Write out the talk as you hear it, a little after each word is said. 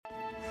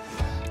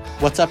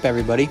What's up,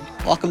 everybody?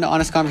 Welcome to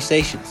Honest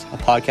Conversations, a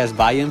podcast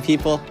by young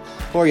people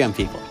for young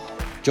people.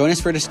 Join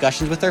us for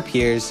discussions with our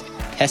peers,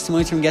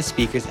 testimonies from guest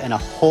speakers, and a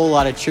whole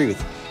lot of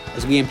truth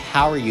as we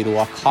empower you to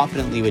walk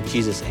confidently with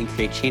Jesus and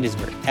create changes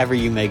wherever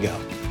you may go.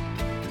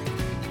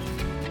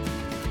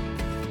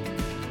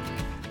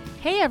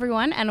 Hey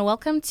everyone, and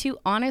welcome to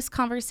Honest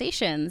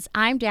Conversations.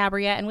 I'm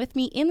Dabria, and with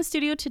me in the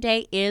studio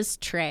today is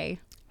Trey.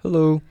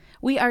 Hello.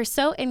 We are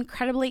so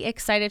incredibly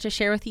excited to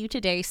share with you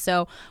today,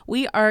 so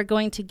we are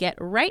going to get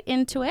right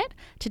into it.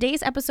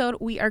 Today's episode,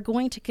 we are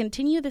going to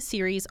continue the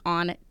series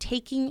on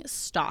taking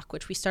stock,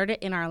 which we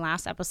started in our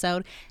last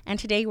episode, and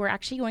today we're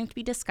actually going to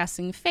be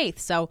discussing faith.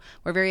 So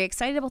we're very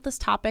excited about this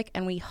topic,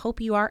 and we hope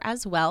you are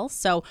as well.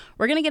 So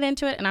we're going to get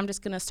into it, and I'm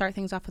just going to start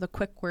things off with a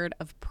quick word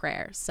of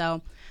prayer.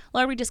 So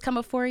Lord, we just come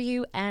before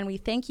you, and we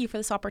thank you for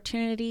this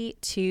opportunity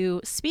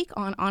to speak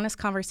on Honest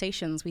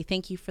Conversations. We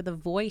thank you for the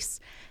voice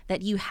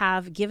that you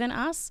have given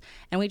us,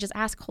 and we just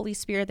ask, Holy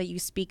Spirit, that you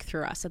speak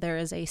through us. So there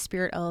is a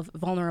spirit of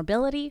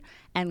vulnerability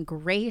and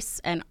grace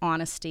and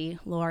honesty,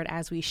 Lord,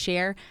 as we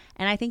share.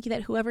 And I thank you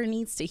that whoever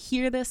needs to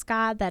hear this,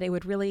 God, that it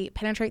would really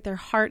penetrate their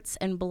hearts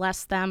and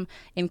bless them,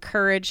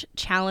 encourage,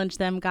 challenge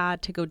them,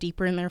 God, to go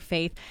deeper in their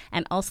faith,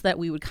 and also that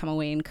we would come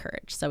away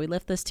encouraged. So we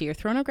lift this to your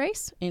throne of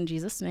grace. In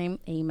Jesus' name,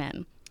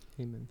 amen.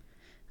 Amen.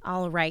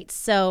 All right,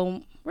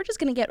 so we're just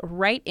going to get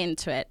right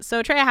into it.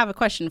 So Trey, I have a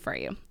question for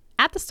you.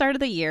 At the start of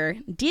the year,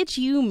 did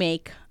you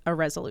make a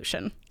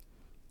resolution?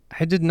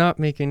 I did not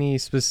make any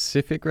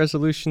specific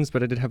resolutions,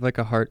 but I did have like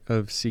a heart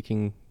of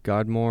seeking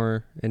God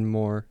more and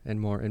more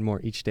and more and more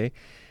each day.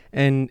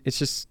 And it's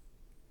just,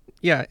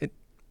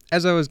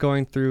 as I was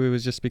going through, it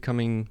was just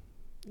becoming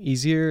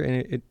easier.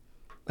 And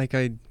I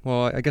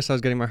guess I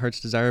was getting my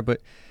heart's desire,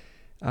 but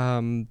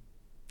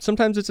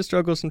sometimes it's a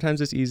struggle,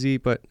 sometimes it's easy,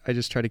 but I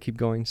just try to keep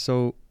going.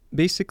 So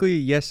basically,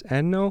 yes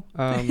and no.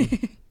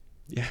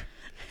 Yeah.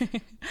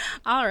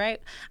 All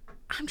right.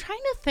 I'm trying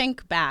to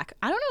think back.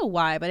 I don't know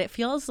why, but it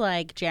feels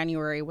like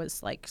January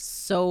was like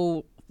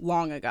so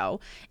long ago,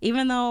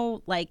 even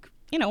though we're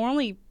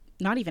only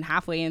not even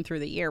halfway in through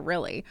the year,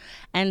 really.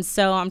 And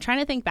so I'm trying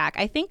to think back.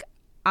 I think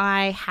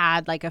I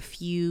had like a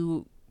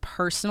few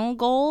personal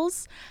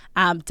goals.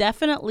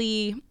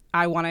 Definitely,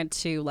 I wanted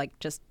to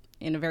just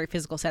in a very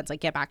physical sense,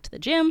 get back to the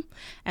gym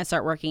and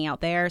start working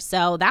out there.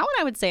 So that one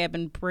I would say I've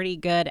been pretty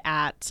good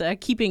at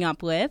keeping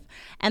up with.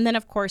 And then,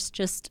 of course,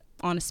 just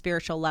on a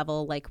spiritual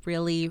level,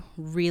 really,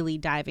 really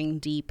diving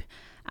deep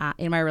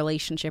in my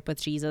relationship with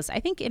Jesus.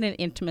 I think in an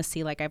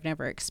intimacy like I've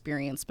never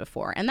experienced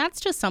before. And that's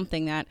just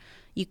something that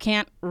you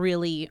can't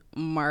really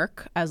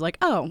mark as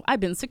oh, I've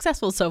been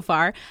successful so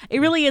far. It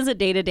really is a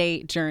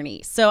day-to-day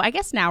journey. So I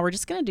guess now we're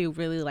just going to do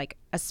really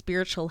a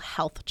spiritual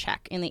health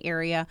check in the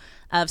area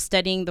of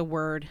studying the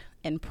word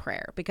and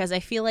prayer, because I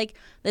feel like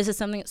this is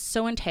something that's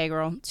so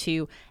integral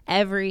to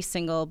every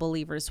single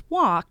believer's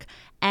walk.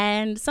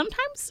 And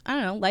sometimes,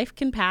 life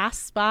can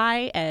pass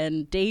by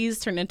and days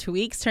turn into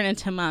weeks, turn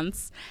into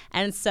months.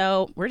 And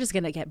so we're just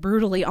going to get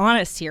brutally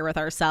honest here with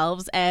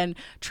ourselves. And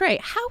Trey,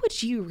 how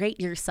would you rate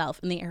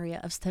yourself in the area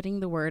of studying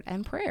the word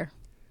and prayer?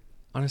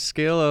 On a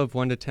scale of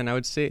 1 to 10, I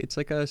would say it's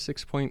like a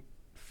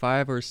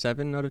 6.5 or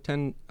 7 out of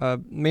 10,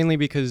 mainly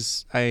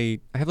because I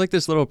have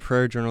this little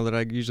prayer journal that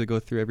I usually go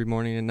through every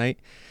morning and night.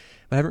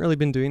 I haven't really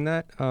been doing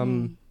that.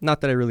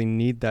 Not that I really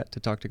need that to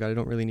talk to God. I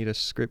don't really need a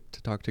script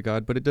to talk to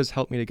God, but it does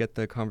help me to get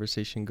the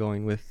conversation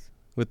going with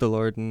the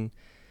Lord and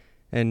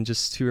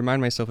just to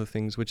remind myself of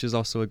things, which is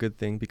also a good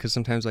thing, because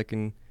sometimes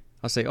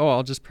I'll say, oh,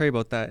 I'll just pray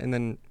about that, and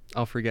then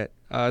I'll forget.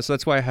 So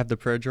that's why I have the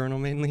prayer journal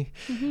mainly.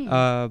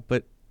 Mm-hmm.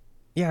 But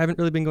yeah, I haven't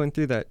really been going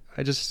through that.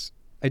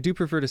 I do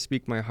prefer to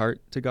speak my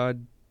heart to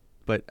God,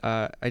 but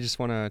I just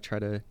want to try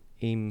to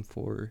aim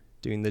for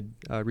doing the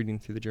reading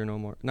through the journal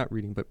more, not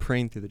reading, but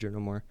praying through the journal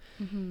more.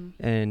 Mm-hmm.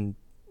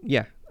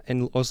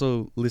 And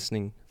also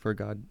listening for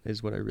God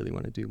is what I really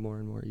want to do more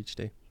and more each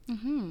day.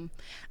 Mm-hmm.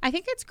 I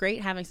think it's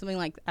great having something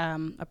like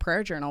a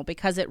prayer journal,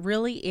 because it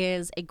really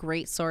is a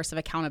great source of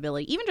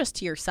accountability, even just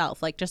to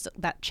yourself, just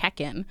that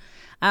check-in.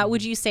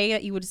 Would you say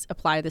that you would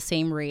apply the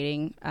same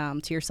rating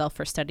to yourself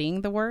for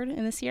studying the word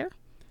in this year?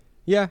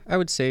 Yeah, I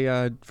would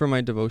say for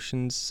my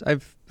devotions,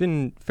 I've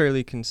been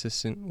fairly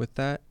consistent with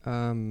that.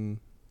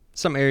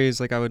 Some areas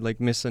I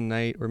would miss a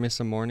night or miss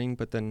a morning,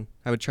 but then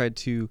I would try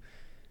to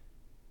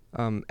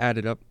add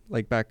it up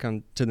back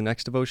on to the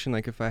next devotion.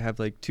 If I have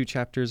 2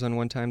 chapters on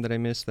one time that I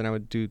missed, then I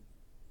would do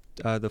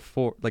the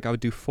 4. I would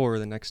do 4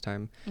 the next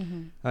time,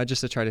 just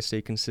to try to stay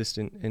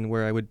consistent and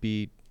where I would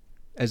be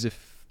as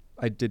if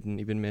I didn't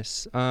even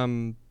miss.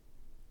 I'm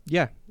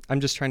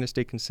just trying to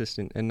stay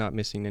consistent and not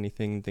missing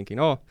anything and thinking,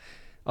 oh,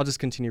 I'll just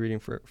continue reading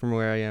from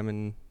where I am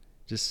and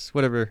just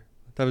whatever.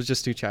 That was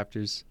just 2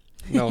 chapters.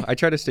 No, I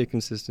try to stay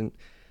consistent.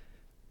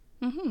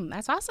 Mm-hmm.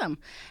 That's awesome.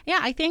 Yeah,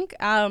 I think,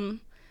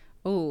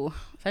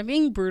 if I'm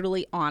being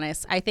brutally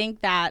honest, I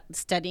think that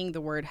studying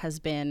the word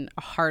has been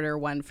a harder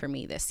one for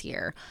me this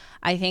year.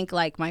 I think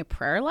my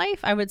prayer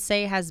life, I would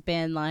say, has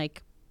been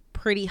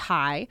pretty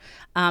high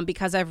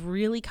because I've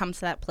really come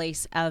to that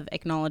place of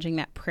acknowledging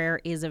that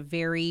prayer is a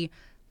very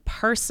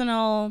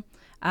personal,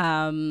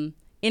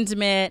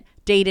 intimate,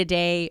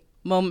 day-to-day,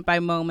 moment by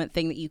moment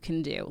thing that you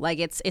can do. Like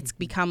it's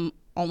become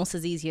almost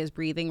as easy as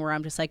breathing, where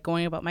I'm just like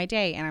going about my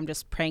day and I'm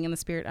just praying in the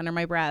Spirit under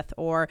my breath,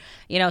 or,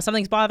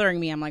 something's bothering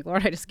me. I'm like,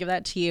 Lord, I just give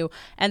that to you.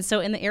 And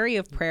so in the area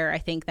of prayer, I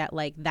think that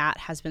like that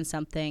has been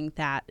something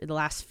that the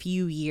last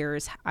few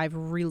years I've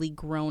really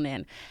grown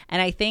in.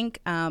 And I think,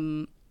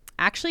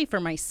 actually for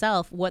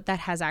myself, what that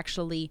has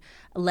actually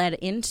led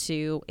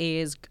into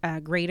is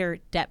greater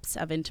depths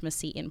of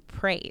intimacy in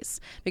praise,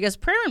 because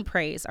prayer and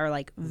praise are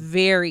like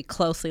very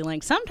closely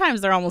linked. Sometimes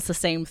they're almost the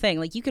same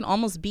thing. Like you can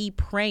almost be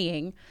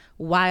praying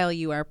while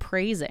you are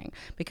praising,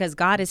 because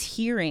God is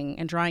hearing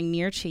and drawing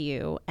near to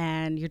you,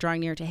 and you're drawing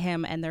near to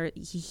him, and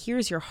he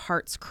hears your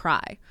heart's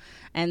cry.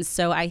 And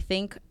so I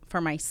think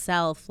for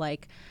myself,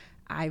 like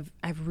I've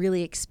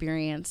really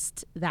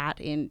experienced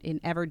that in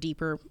ever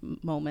deeper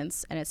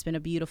moments, and it's been a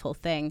beautiful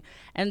thing.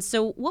 And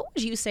so what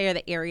would you say are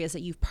the areas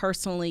that you've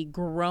personally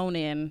grown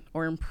in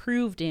or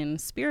improved in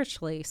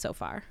spiritually so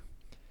far?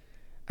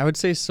 I would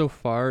say so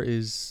far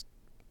is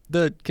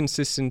the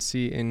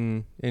consistency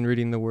in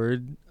reading the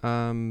word,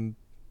 and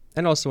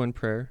also in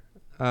prayer.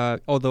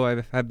 Although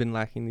I have been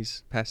lacking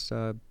these past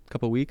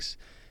couple weeks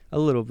a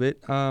little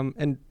bit.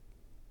 And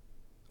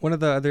one of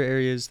the other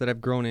areas that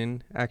I've grown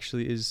in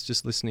actually is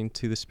just listening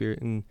to the Spirit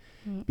and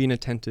being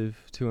attentive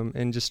to him,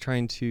 and just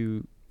trying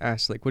to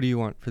ask, like, what do you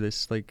want for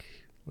this? Like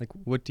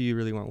what do you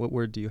really want? What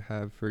word do you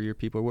have for your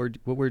people?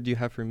 What word do you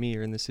have for me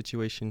or in this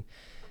situation?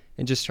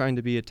 And just trying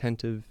to be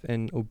attentive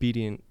and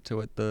obedient to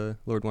what the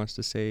Lord wants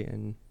to say.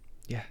 And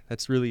yeah,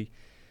 that's really,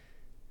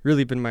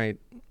 really been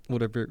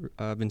what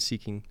I've been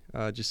seeking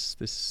just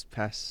this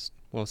past,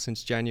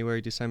 since January,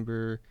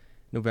 December,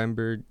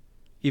 November,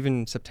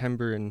 even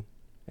September, and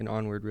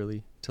onward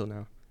really till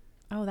now.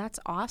 Oh, that's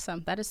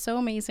awesome. That is so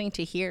amazing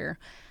to hear.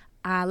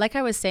 Like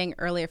I was saying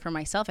earlier, for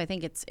myself, I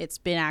think it's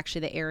been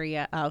actually the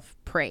area of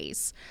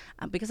praise,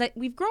 because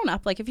we've grown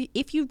up, like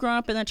if you've grown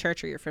up in the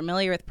church or you're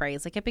familiar with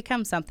praise, like it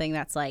becomes something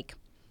that's like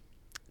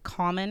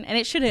common, and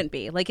it shouldn't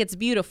be. Like it's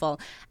beautiful.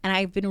 And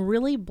I've been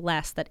really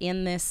blessed that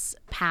in this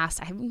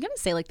past, I'm going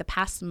to say like the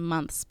past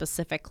month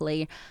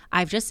specifically,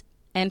 I've just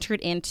entered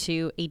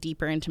into a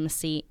deeper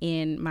intimacy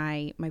in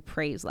my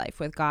praise life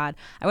with God.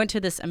 I went to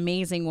this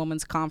amazing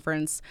women's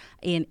conference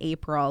in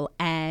April,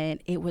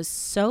 and it was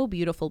so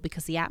beautiful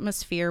because the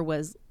atmosphere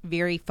was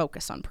very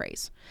focused on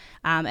praise.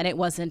 And it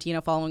wasn't,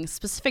 following a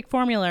specific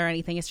formula or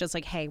anything. It's just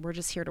like, hey, we're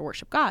just here to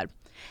worship God.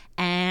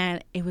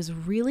 And it was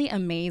really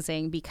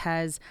amazing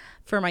because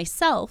for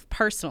myself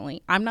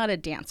personally, I'm not a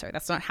dancer.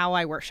 That's not how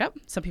I worship.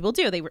 Some people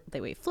do. They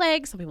wave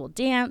flags. Some people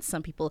dance.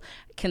 Some people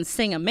can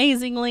sing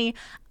amazingly.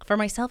 For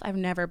myself, I've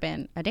never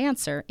been a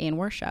dancer in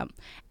worship.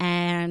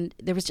 And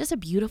there was just a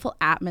beautiful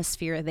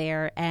atmosphere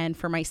there. And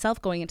for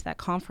myself going into that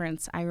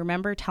conference, I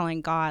remember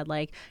telling God,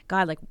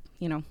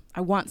 I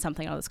want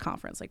something out of this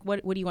conference. Like,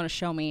 what do you want to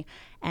show me?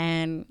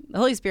 And the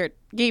Holy Spirit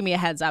gave me a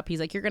heads up. He's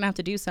like, you're going to have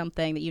to do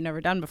something that you've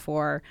never done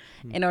before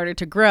in order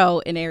to grow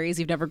in areas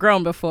you've never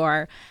grown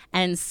before.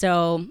 And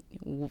so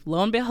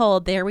lo and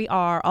behold, there we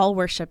are all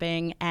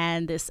worshiping.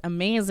 And this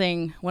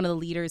amazing, one of the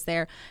leaders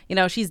there,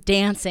 she's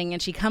dancing,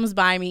 and she comes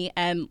by me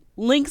and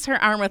links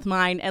her arm with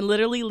mine and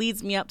literally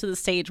leads me up to the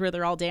stage where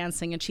they're all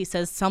dancing. And she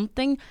says,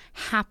 something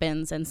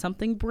happens and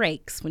something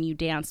breaks when you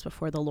dance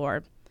before the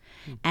Lord.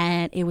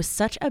 And it was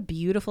such a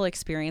beautiful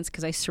experience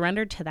because I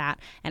surrendered to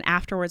that. And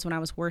afterwards, when I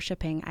was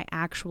worshiping, I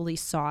actually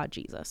saw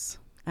Jesus,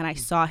 and I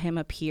saw him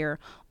appear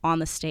on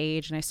the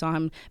stage, and I saw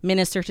him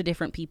minister to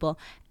different people.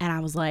 And I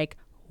was like,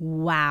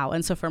 wow.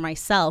 And so for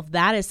myself,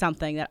 that is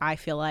something that I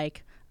feel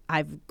like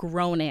I've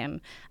grown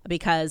in,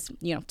 because,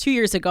 2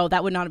 years ago,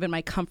 that would not have been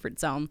my comfort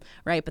zone,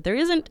 right? But there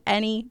isn't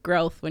any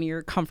growth when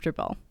you're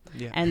comfortable.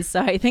 Yeah. And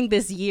so I think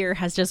this year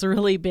has just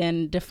really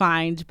been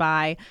defined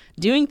by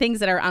doing things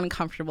that are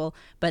uncomfortable,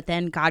 but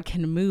then God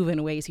can move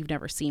in ways you've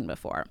never seen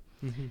before.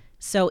 Mm-hmm.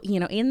 So,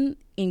 in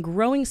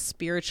growing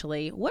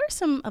spiritually, what are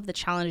some of the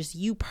challenges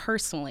you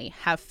personally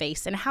have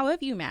faced, and how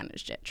have you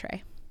managed it,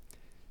 Trey?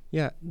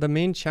 Yeah, the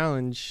main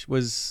challenge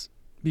was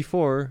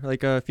before,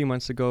 like a few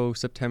months ago,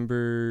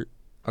 September,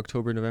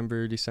 October,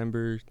 November,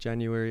 December,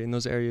 January, in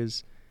those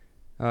areas,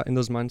 in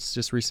those months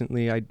just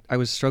recently, I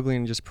was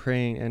struggling just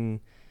praying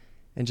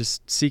and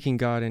just seeking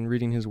God and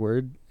reading his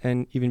word,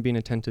 and even being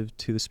attentive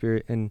to the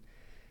Spirit. And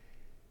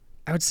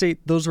I would say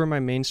those were my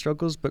main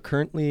struggles, but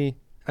currently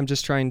I'm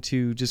just trying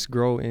to just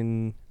grow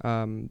in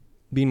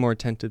being more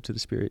attentive to the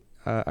Spirit.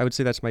 I would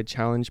say that's my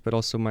challenge, but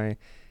also my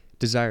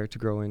desire to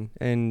grow in.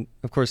 And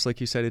of course,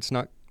 like you said, it's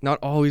not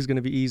always going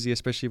to be easy,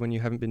 especially when you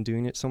haven't been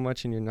doing it so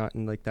much and you're not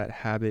in like that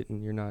habit,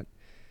 and you're not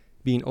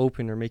being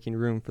open or making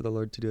room for the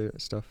Lord to do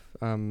that stuff.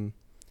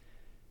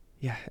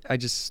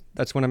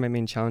 That's one of my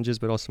main challenges,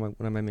 but also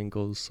one of my main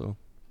goals. So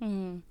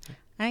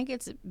I think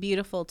it's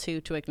beautiful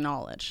to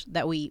acknowledge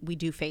that we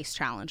do face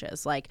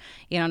challenges, like,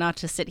 not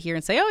to sit here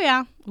and say, oh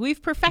yeah,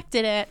 we've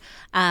perfected it.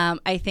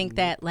 I think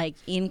that like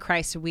in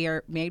Christ, we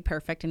are made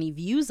perfect, and he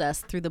views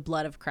us through the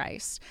blood of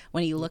Christ.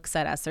 When he looks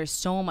at us, there's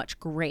so much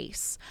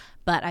grace.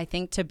 But I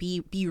think to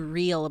be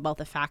real about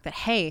the fact that,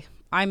 hey,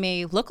 I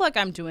may look like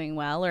I'm doing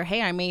well, or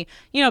hey, I may,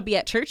 be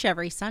at church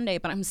every Sunday,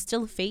 but I'm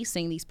still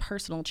facing these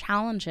personal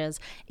challenges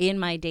in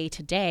my day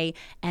to day.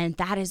 And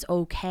that is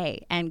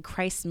okay. And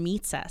Christ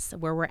meets us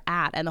where we're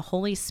at, and the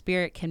Holy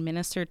Spirit can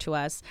minister to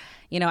us.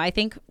 I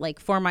think like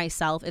for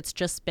myself, it's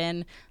just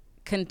been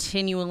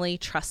continually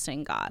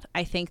trusting God.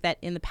 I think that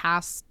in the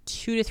past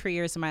 2 to 3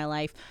 years of my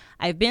life,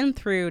 I've been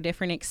through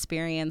different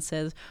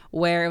experiences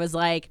where it was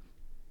like,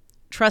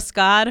 trust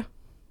God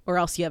or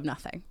else you have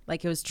nothing.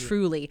 Like it was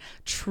truly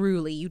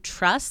you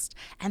trust,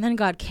 and then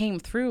God came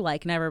through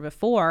like never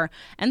before.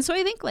 And so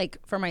I think like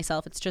for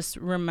myself, it's just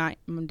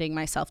reminding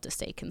myself to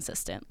stay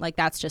consistent. Like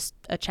that's just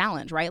a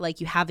challenge, right? Like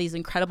you have these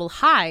incredible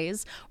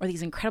highs or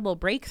these incredible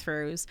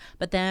breakthroughs,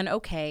 but then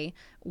okay,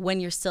 when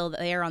you're still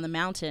there on the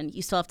mountain,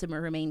 you still have to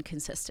remain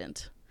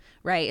consistent.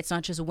 Right? It's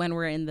not just when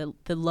we're in the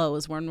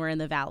lows, when we're in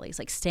the valleys,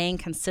 like staying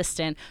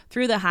consistent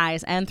through the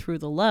highs and through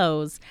the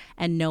lows,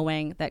 and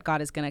knowing that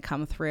God is going to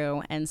come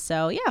through. And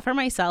so, yeah, for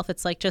myself,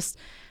 it's like just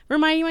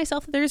reminding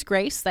myself that there's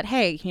grace, that,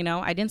 hey,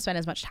 I didn't spend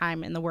as much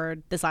time in the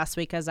Word this last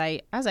week as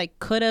I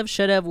could have,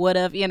 should have, would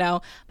have,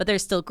 but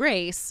there's still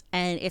grace.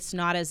 And it's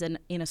not as in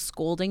a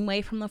scolding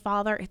way from the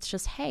Father. It's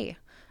just, hey,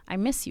 I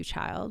miss you,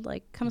 child.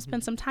 Like, come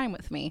spend some time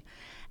with me.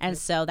 And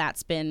so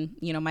that's been,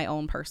 my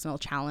own personal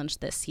challenge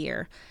this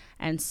year.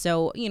 And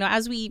so,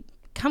 as we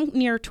come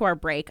near to our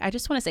break, I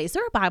just want to say, is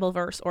there a Bible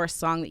verse or a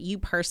song that you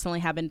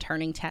personally have been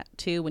turning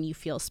to when you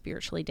feel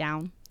spiritually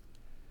down?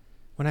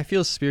 When I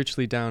feel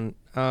spiritually down,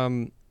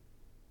 I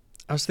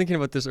was thinking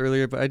about this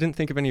earlier, but I didn't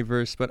think of any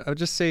verse. But I would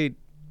just say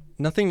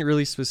nothing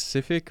really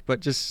specific, but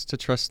just to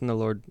trust in the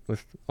Lord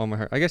with all my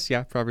heart. I guess,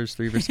 yeah, Proverbs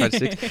 3, verse 5 to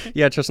 6.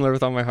 Yeah, trust in the Lord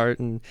with all my heart.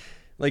 And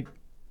like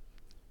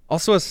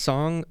also a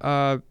song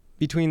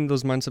between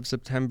those months of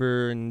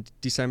September and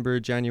December,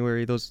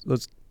 January,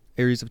 those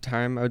areas of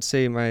time, I would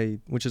say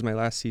which is my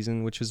last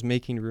season, which was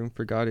Making Room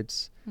for God.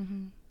 It's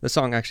the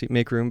song actually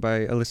Make Room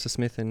by Alyssa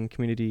Smith and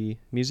Community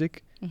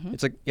Music.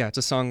 It's like, it's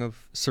a song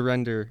of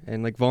surrender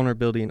and like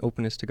vulnerability and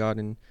openness to God.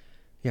 And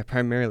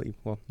primarily,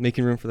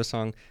 making room for the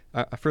song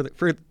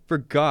for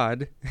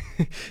God.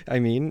 I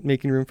mean,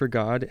 making room for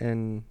God.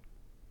 And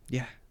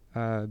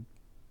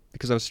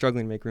because I was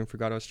struggling to make room for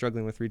God, I was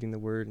struggling with reading the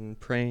Word and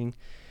praying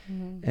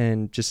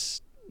and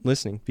just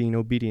listening, being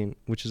obedient,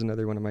 which is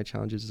another one of my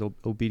challenges, is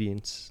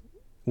obedience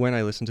when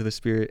I listen to the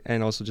Spirit,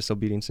 and also just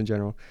obedience in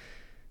general.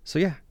 So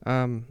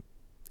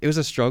it was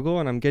a struggle,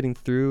 and I'm getting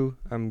through.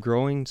 I'm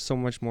growing so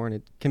much more, and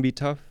it can be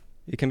tough.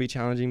 It can be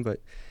challenging, but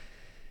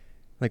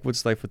like,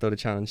 what's life without a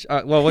challenge?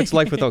 What's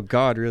life without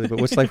God, really? But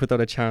what's life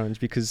without a challenge?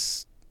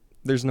 Because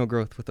there's no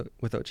growth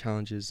without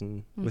challenges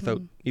and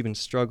without even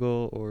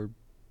struggle or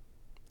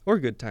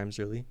good times,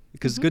 really.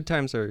 Because good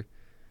times are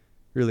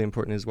really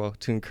important as well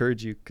to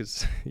encourage you,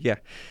 because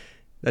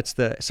that's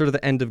the sort of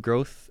the end of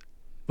growth,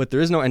 but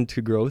there is no end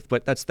to growth,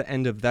 but that's the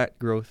end of that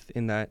growth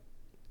in that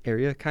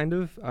area, kind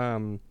of.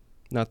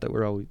 Not that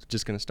we're always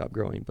just going to stop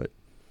growing, but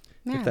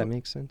if that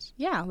makes sense.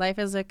 Life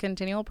is a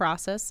continual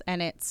process,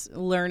 and it's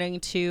learning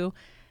to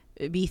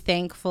be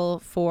thankful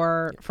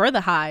for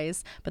the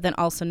highs, but then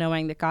also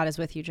knowing that God is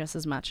with you just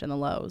as much in the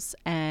lows.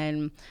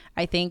 And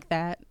I think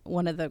that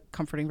one of the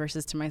comforting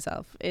verses to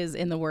myself is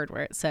in the Word,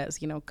 where it says,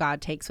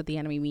 God takes what the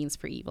enemy means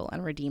for evil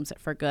and redeems it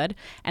for good.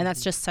 And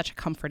that's just such a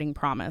comforting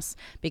promise,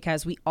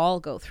 because we all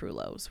go through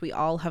lows. We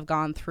all have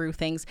gone through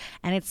things,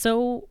 and it's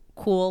so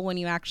cool when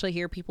you actually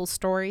hear people's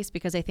stories,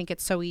 because I think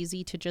it's so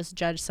easy to just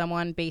judge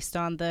someone based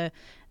on the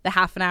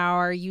half an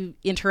hour you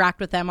interact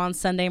with them on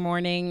Sunday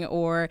morning,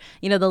 or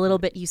the little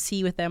bit you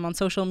see with them on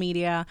social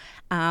media,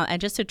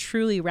 and just to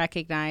truly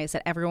recognize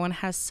that everyone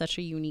has such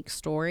a unique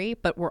story,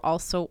 but we're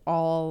also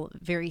all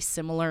very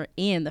similar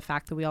in the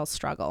fact that we all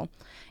struggle,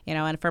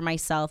 and for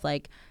myself,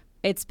 like,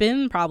 it's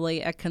been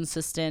probably a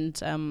consistent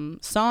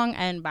song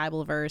and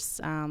Bible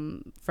verse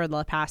for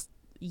the past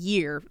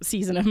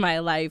season of my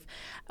life,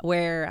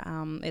 where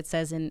it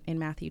says in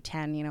Matthew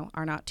 10,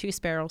 are not 2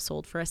 sparrows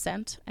sold for a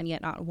cent, and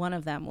yet not one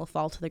of them will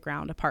fall to the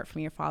ground apart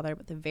from your Father,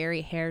 but the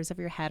very hairs of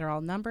your head are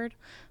all numbered.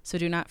 So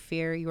do not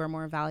fear, you are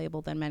more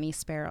valuable than many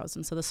sparrows.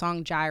 And so the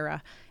song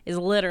Jireh is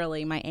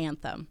literally my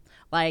anthem.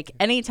 Like,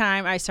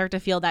 anytime I start to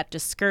feel that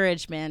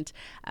discouragement,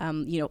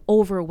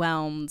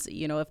 overwhelmed,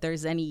 if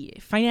there's any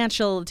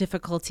financial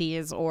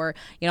difficulties or,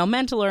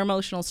 mental or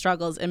emotional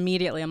struggles,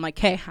 immediately I'm like,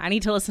 hey, I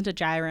need to listen to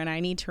Jireh, and I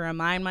need to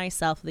remind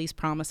myself of these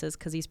promises,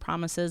 because these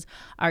promises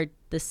are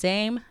the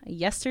same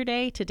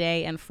yesterday,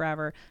 today, and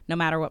forever, no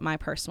matter what my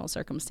personal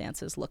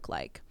circumstances look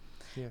like.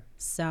 Yeah.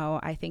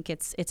 So I think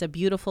it's a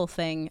beautiful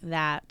thing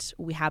that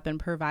we have been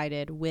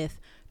provided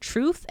with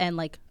truth and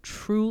like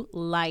true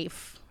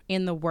life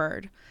in the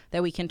Word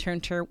that we can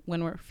turn to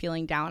when we're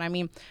feeling down. I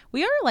mean,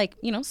 we are like,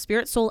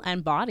 spirit, soul,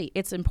 and body.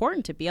 It's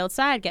important to be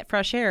outside, get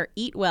fresh air,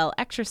 eat well,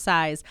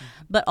 exercise,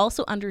 but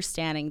also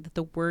understanding that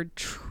the Word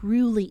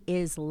truly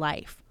is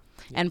life.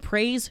 And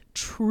praise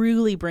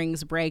truly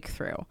brings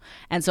breakthrough.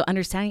 And so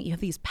understanding you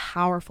have these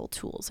powerful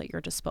tools at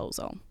your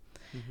disposal.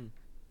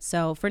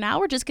 So for now,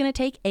 we're just going to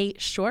take a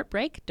short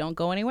break. Don't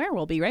go anywhere.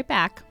 We'll be right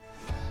back.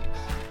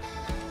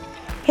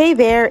 Hey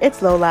there,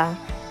 it's Lola.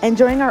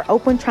 Enjoying our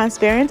open,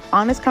 transparent,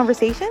 honest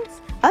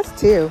conversations?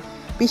 Us too.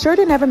 Be sure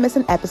to never miss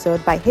an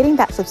episode by hitting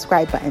that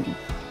subscribe button.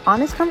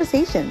 Honest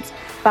Conversations,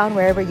 found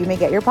wherever you may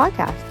get your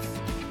podcasts.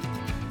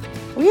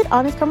 We at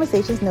Honest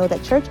Conversations know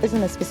that church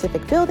isn't a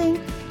specific building,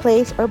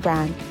 place, or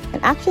brand,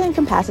 and actually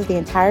encompasses the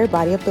entire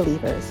body of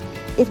believers.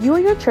 If you or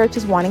your church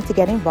is wanting to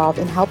get involved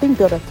in helping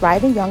build a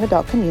thriving young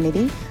adult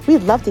community,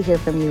 we'd love to hear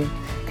from you.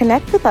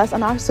 Connect with us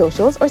on our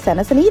socials or send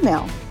us an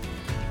email.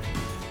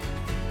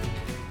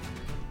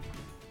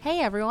 Hey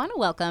everyone,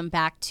 welcome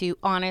back to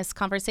Honest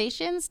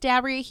Conversations.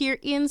 Dabria here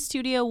in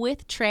studio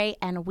with Trey,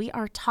 and we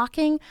are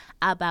talking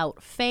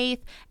about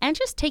faith and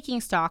just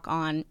taking stock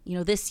on,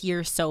 this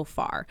year so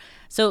far.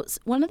 So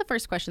one of the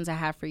first questions I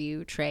have for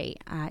you, Trey,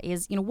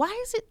 is, why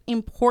is it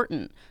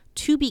important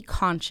to be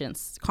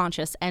conscious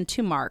and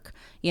to mark,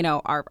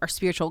 our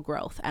spiritual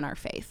growth and our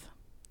faith?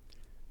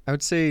 I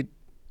would say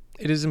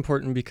it is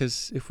important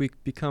because if we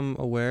become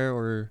aware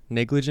or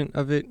negligent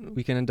of it,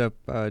 we can end up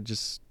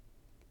just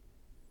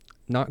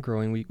not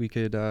growing. We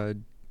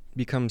could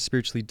become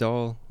spiritually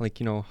dull,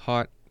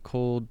 hot,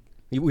 cold.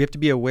 We have to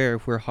be aware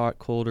if we're hot,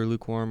 cold, or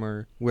lukewarm,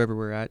 or wherever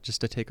we're at,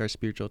 just to take our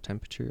spiritual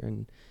temperature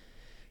and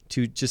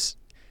to just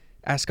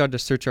ask God to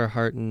search our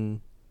heart.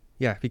 And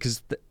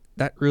because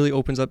that really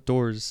opens up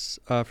doors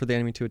for the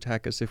enemy to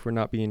attack us if we're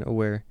not being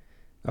aware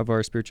of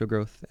our spiritual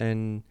growth.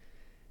 And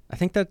I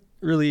think that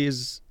really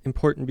is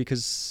important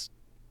because,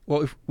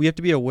 if we have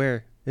to be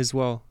aware as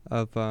well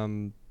of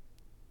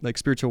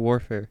spiritual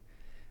warfare.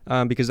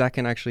 Because that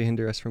can actually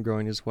hinder us from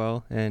growing as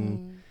well.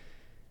 And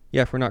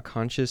if we're not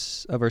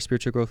conscious of our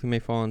spiritual growth, we may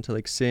fall into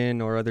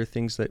sin or other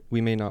things that we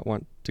may not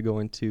want to go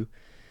into.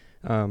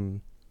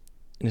 And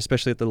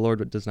especially that the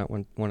Lord does not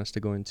want us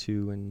to go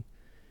into, and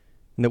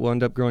that we'll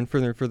end up growing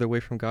further and further away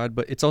from God.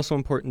 But it's also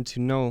important to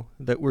know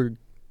that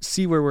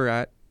see where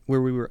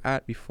we were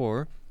at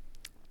before,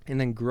 and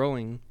then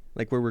growing,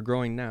 like where we're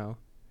growing now.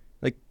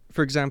 Like,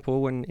 for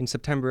example, when in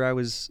September I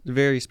was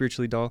very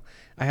spiritually dull,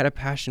 I had a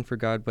passion for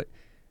God, but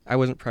I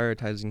wasn't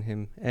prioritizing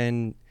him.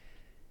 And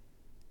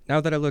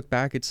now that I look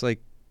back, it's like,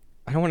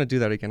 I don't want to do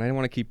that again. I don't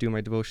want to keep doing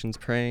my devotions,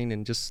 praying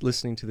and just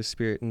listening to the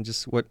Spirit and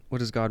just what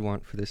does God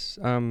want for this?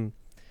 And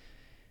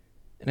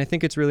I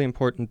think it's really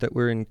important that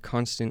we're in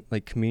constant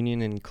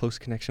communion and close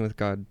connection with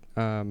God.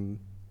 And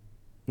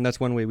that's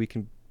one way we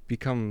can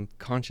become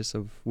conscious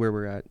of where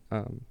we're at.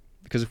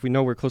 Because if we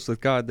know we're close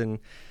with God, then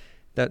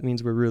that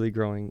means we're really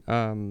growing.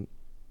 And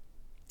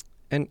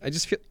I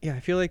just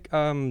feel like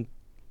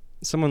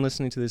someone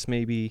listening to this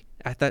may be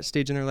at that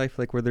stage in their life,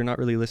 where they're not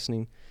really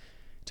listening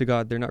to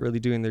God. They're not really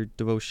doing their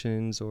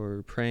devotions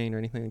or praying or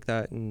anything like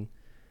that. And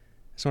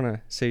I just want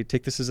to say,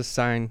 take this as a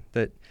sign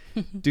that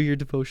do your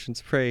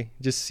devotions, pray,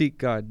 just seek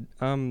God.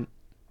 Don't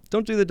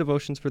do the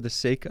devotions for the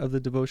sake of the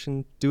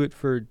devotion. Do it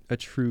for a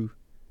true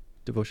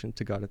devotion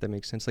to God, if that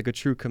makes sense. Like a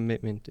true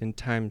commitment and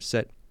time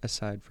set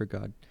aside for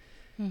God.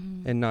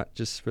 Mm-hmm. And not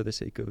just for the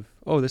sake of,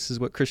 this is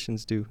what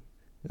Christians do.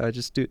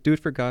 Just do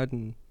it for God,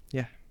 and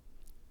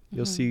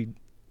you'll see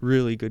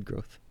really good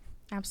growth.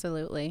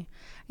 Absolutely.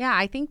 Yeah,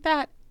 I think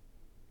that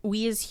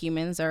we as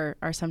humans are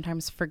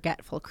sometimes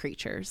forgetful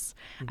creatures.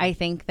 Mm-hmm. I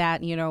think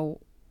that,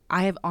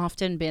 I have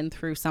often been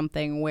through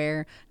something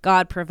where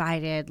God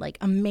provided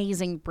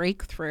amazing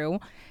breakthrough,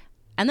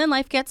 and then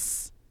life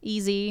gets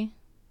easy.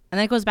 And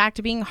then it goes back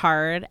to being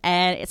hard.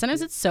 And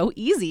sometimes it's so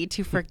easy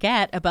to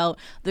forget about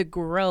the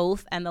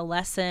growth and the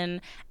lesson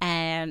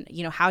and,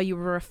 how you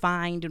were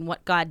refined and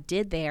what God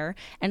did there.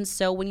 And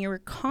so when you're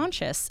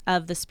conscious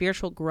of the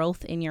spiritual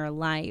growth in your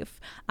life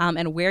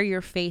and where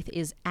your faith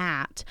is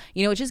at,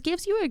 it just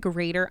gives you a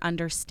greater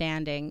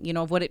understanding,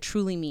 of what it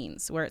truly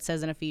means, where it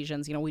says in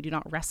Ephesians, we do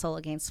not wrestle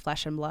against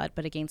flesh and blood,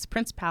 but against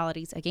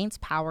principalities, against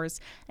powers,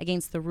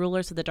 against the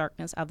rulers of the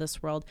darkness of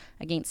this world,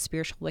 against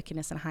spiritual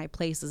wickedness in high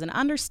places, and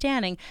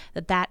understanding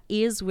that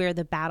is where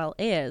the battle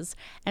is.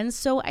 And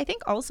so I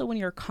think also when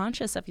you're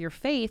conscious of your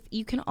faith,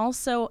 you can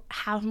also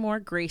have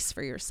more grace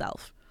for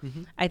yourself.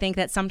 Mm-hmm. I think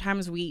that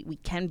sometimes we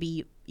can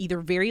be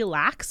either very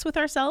lax with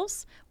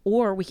ourselves,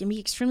 or we can be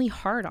extremely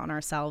hard on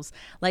ourselves.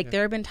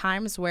 There have been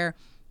times where,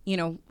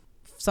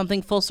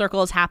 something full circle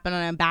has happened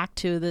and I'm back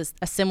to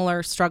a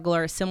similar struggle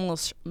or a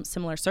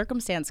similar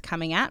circumstance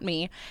coming at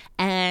me.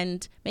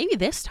 And maybe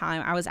this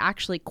time I was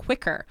actually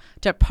quicker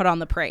to put on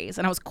the praise,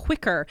 and I was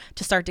quicker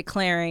to start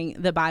declaring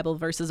the Bible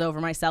verses over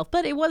myself,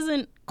 but it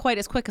wasn't quite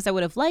as quick as I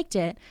would have liked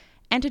it.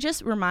 And to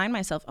just remind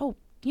myself,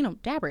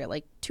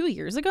 Dabria, 2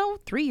 years ago,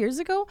 3 years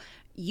ago,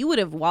 you would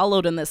have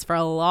wallowed in this for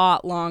a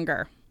lot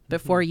longer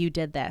before you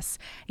did this,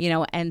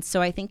 And so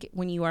I think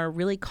when you are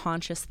really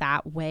conscious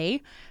that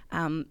way,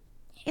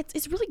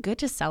 it's really good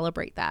to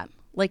celebrate that.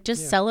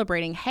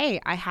 Celebrating, hey,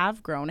 I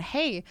have grown.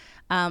 Hey,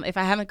 if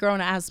I haven't grown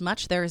as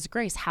much, there is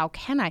grace. How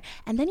can I?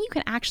 And then you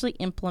can actually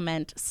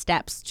implement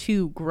steps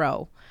to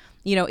grow.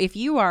 If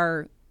you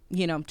are,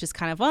 just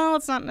kind of,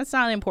 it's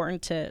not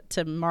important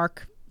to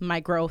mark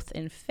my growth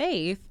in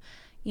faith,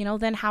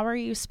 then how are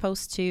you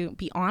supposed to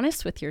be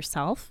honest with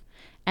yourself?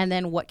 And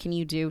then what can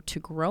you do to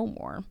grow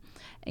more?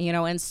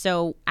 And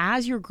so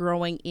as you're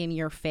growing in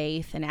your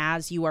faith and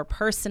as you are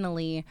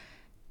personally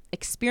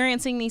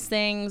experiencing these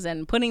things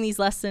and putting these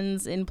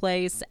lessons in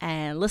place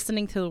and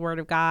listening to the Word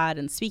of God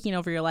and speaking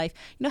over your life,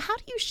 how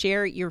do you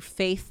share your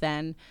faith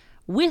then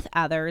with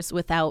others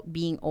without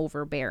being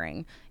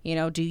overbearing?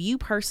 Do you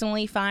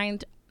personally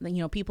find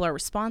people are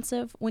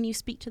responsive when you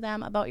speak to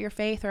them about your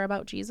faith or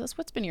about Jesus?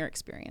 What's been your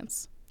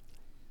experience?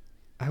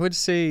 I would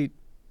say,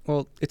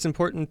 well, it's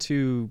important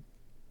to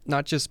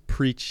not just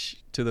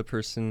preach to the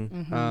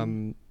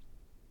person,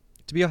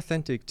 to be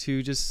authentic,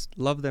 to just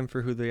love them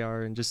for who they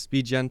are, and just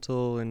be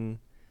gentle and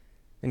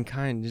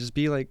kind. Just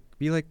be like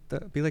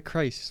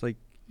Christ. Like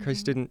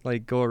Christ didn't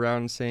go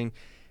around saying,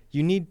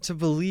 "You need to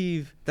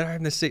believe that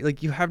I'm the same."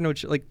 You have no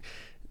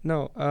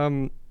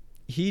no.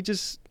 He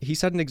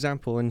set an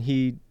example, and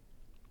he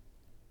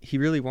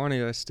really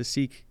wanted us to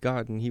seek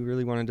God, and he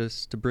really wanted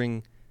us to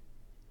bring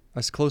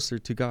us closer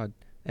to God.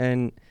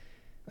 And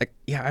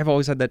I've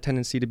always had that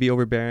tendency to be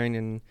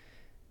overbearing,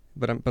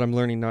 but I'm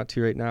learning not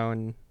to right now.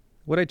 And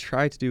what I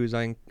try to do is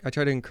I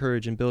try to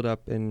encourage and build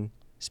up and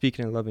speak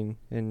in a loving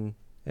and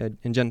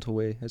gentle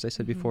way, as I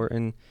said before.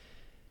 And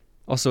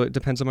also, it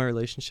depends on my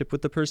relationship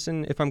with the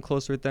person. If I'm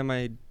closer with them,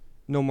 I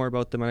know more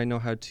about them, and I know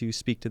how to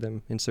speak to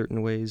them in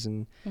certain ways.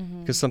 And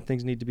because some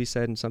things need to be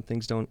said and some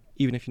things don't,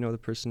 even if you know the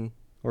person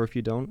or if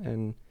you don't.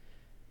 And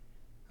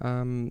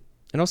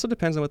it also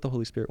depends on what the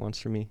Holy Spirit wants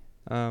from me,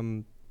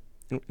 and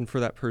for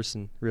that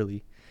person,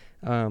 really.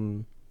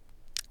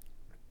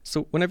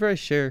 So whenever I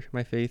share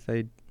my faith,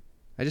 I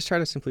just try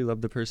to simply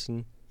love the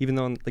person, even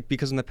though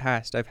because in the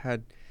past I've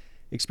had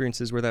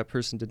experiences where that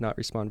person did not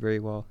respond very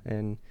well,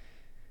 and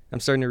I'm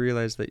starting to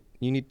realize that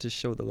you need to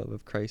show the love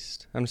of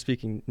Christ. I'm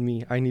speaking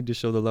me. I need to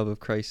show the love of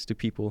Christ to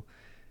people,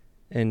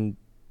 and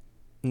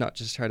not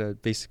just try to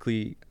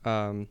basically,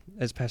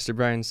 as Pastor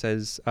Brian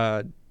says,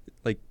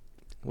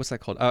 what's that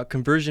called?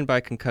 Conversion by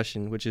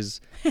concussion, which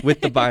is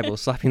with the Bible,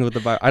 slapping with the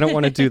Bible. I don't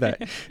want to do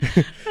that.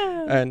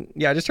 And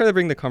I just try to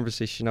bring the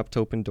conversation up to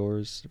open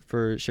doors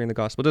for sharing the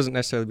gospel. It doesn't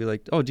necessarily be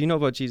like, oh, do you know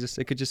about Jesus?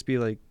 It could just be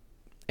like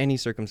any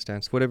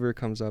circumstance, whatever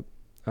comes up.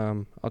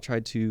 I'll try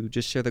to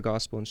just share the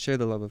gospel and share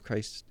the love of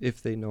Christ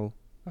if they know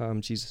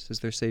Jesus as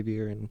their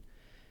Savior. And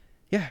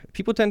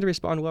people tend to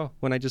respond well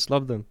when I just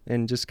love them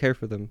and just care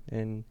for them,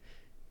 and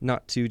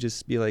not to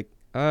just be like,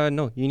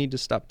 no, you need to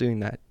stop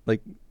doing that.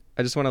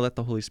 I just want to let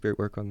the Holy Spirit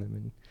work on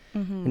them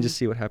and just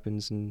see what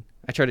happens. And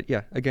I try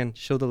to, again,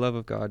 show the love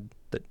of God,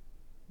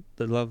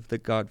 the love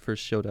that God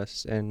first showed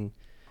us. And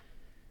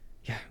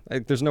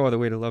there's no other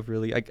way to love,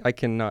 really. I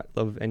cannot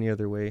love any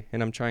other way,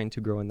 and I'm trying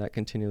to grow in that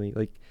continually.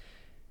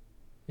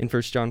 In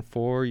 1 John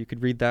 4, you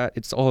could read that.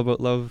 It's all about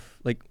love.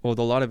 A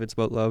lot of it's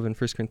about love, and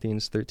 1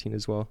 Corinthians 13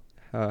 as well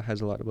has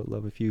a lot about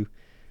love. If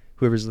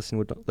whoever's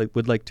listening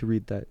would like to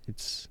read that,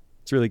 it's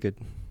really good.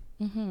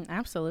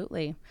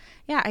 Absolutely.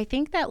 Yeah, I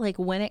think that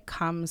when it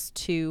comes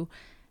to,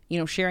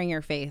 sharing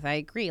your faith, I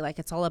agree.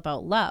 It's all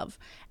about love.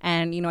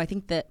 And, I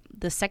think that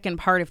the second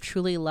part of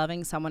truly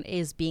loving someone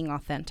is being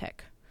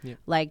authentic.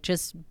 Yeah.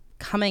 Just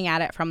coming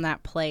at it from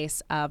that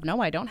place of,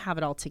 no, I don't have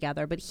it all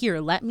together, but here,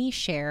 let me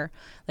share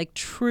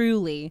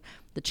truly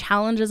the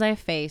challenges I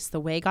face, the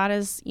way God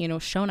has,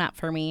 shown up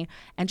for me,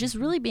 and just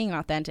really being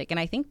authentic. And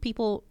I think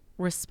people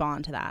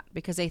respond to that,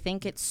 because I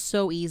think it's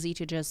so easy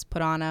to just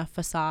put on a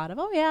facade of,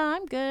 oh yeah,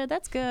 I'm good,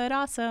 that's good,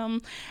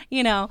 awesome,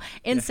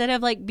 instead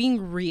of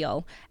being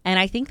real. And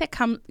I think that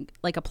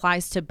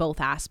applies to both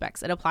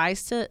aspects. It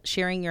applies to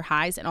sharing your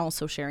highs and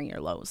also sharing your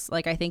lows.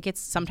 I think it's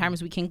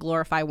sometimes we can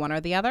glorify one or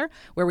the other,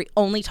 where we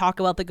only talk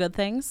about the good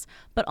things,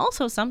 but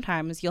also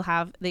sometimes you'll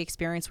have the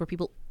experience where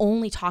people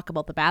only talk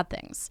about the bad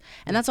things,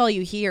 and that's all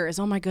you hear is,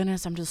 oh my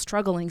goodness, I'm just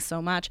struggling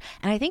so much.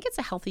 And I think it's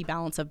a healthy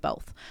balance of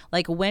both.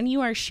 When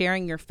you are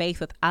sharing your faith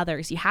with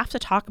others, you have to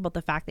talk about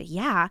the fact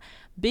that,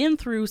 been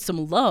through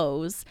some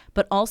lows,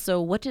 but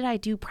also what did I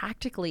do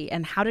practically,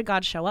 and how did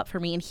God show up for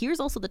me? And here's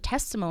also the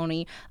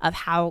testimony of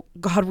how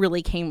God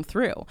really came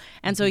through.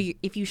 And so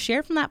if you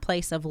share from that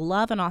place of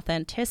love and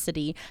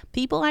authenticity,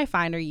 people I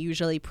find are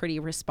usually pretty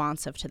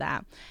responsive to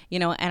that,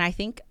 and I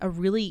think a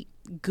really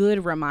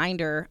good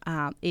reminder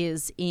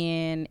is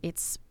in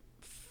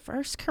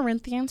 1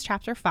 Corinthians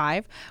chapter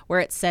 5, where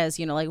it says,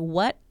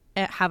 what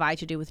have I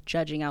to do with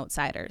judging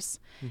outsiders?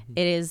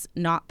 It is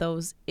not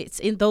those, it's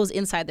in those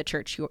inside the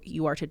church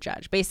you are to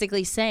judge.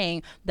 Basically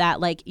saying that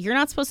you're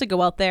not supposed to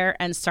go out there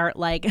and start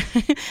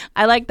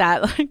I like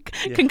that,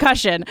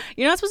 concussion.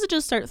 You're not supposed to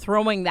just start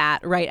throwing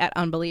that right at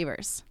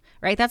unbelievers.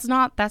 Right? That's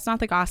not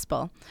the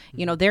gospel.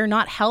 They're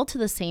not held to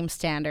the same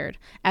standard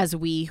as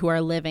we who are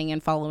living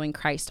and following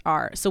Christ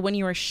are. So when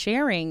you are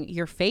sharing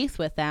your faith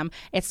with them,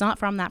 it's not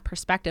from that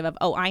perspective of,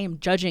 oh, I am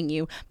judging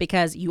you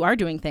because you are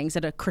doing things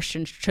that a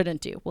Christian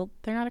shouldn't do. Well,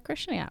 they're not a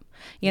Christian yet.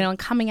 And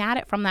coming at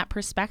it from that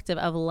perspective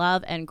of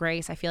love and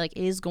grace, I feel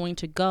is going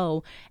to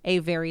go a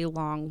very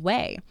long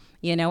way.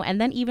 And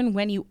then even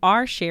when you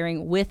are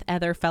sharing with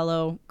other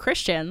fellow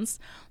Christians,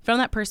 from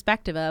that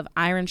perspective of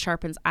iron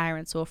sharpens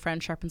iron, so a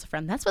friend sharpens a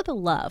friend, that's with a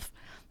love.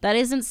 That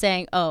isn't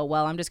saying, oh,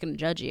 well, I'm just going to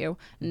judge you.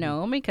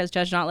 No, because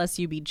judge not lest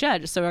you be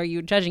judged. So are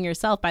you judging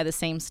yourself by the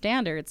same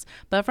standards?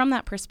 But from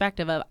that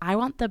perspective of, I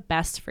want the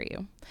best for you.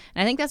 And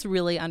I think that's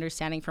really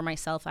understanding for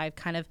myself. I've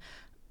kind of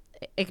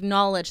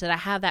acknowledged that I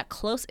have that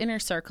close inner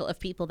circle of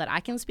people that I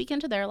can speak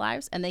into their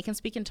lives and they can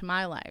speak into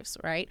my lives,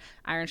 right?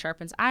 Iron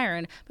sharpens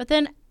iron. But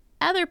then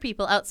other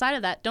people outside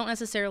of that don't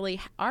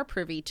necessarily are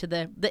privy to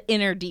the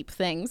inner deep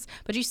things,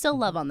 but you still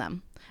love on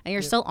them. And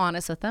you're still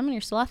honest with them and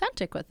you're still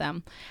authentic with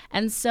them.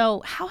 And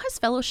so how has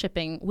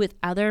fellowshipping with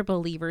other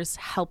believers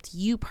helped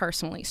you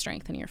personally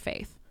strengthen your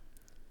faith?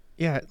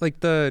 Yeah,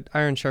 like the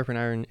iron sharpen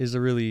iron is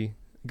a really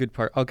good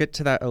part. I'll get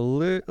to that a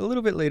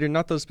little bit later,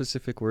 not those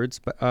specific words,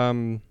 but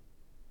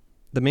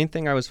the main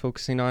thing I was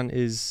focusing on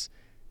is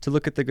to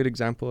look at the good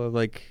example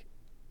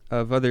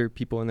of other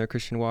people in their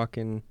Christian walk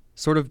and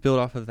sort of build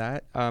off of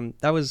that.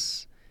 That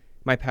was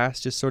my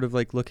past, just sort of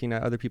like looking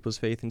at other people's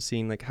faith and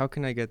seeing like, how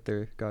can I get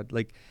there, God?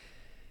 Like,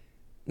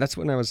 that's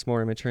when I was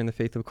more immature in the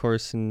faith, of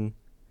course. And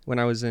when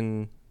I was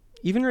in,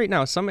 even right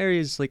now, some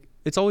areas, like,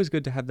 it's always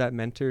good to have that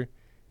mentor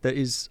that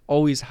is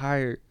always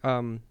higher,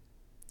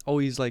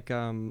 always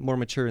more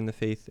mature in the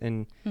faith.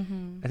 And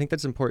I think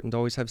that's important to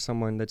always have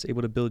someone that's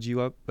able to build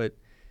you up, but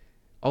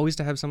always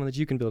to have someone that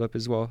you can build up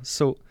as well.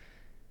 So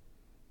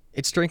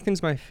it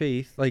strengthens my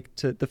faith,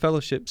 the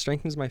fellowship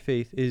strengthens my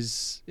faith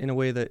is in a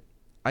way that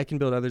I can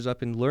build others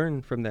up and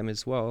learn from them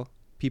as well,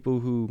 people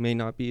who may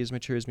not be as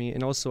mature as me.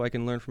 And also I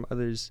can learn from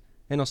others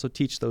and also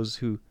teach those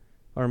who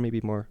are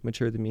maybe more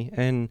mature than me.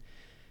 And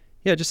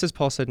yeah, just as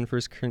Paul said in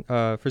 1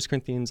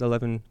 Corinthians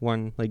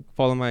 11:1, like,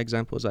 follow my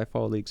example as I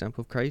follow the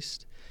example of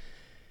Christ.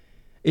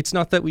 It's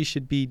not that we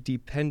should be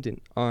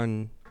dependent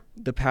on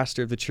the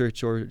pastor of the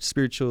church or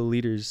spiritual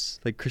leaders,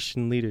 like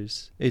Christian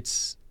leaders.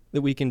 It's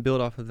that we can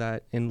build off of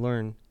that and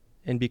learn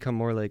and become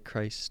more like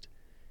Christ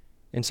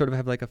and sort of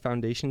have like a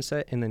foundation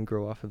set and then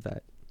grow off of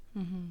that.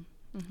 And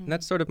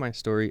that's sort of my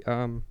story.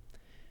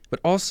 But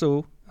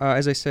also,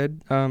 as I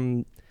said,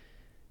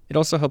 it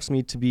also helps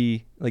me to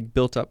be like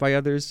built up by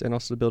others and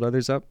also to build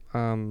others up,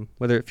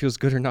 whether it feels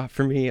good or not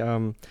for me.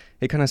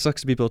 It kind of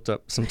sucks to be built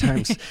up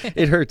sometimes.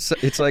 It hurts.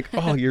 It's like,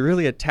 oh, you're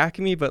really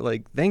attacking me, but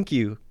like, thank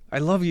you. I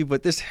love you,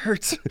 but this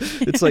hurts.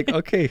 It's like,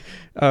 okay.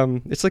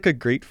 It's like a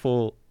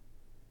grateful,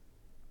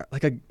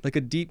 like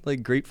a deep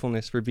like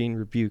gratefulness for being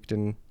rebuked.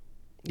 And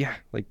yeah,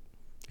 like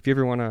if you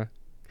ever want to,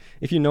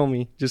 if you know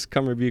me, just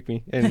come rebuke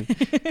me and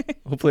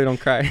hopefully I don't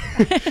cry.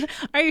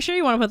 Are you sure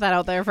you want to put that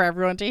out there for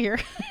everyone to hear?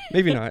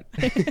 Maybe not.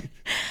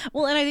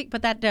 Well, and I think,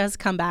 but that does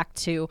come back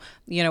to,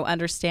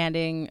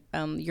 understanding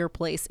your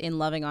place in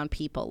loving on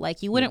people.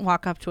 Like, you wouldn't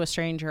walk up to a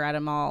stranger at a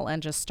mall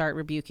and just start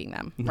rebuking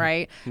them,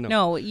 right?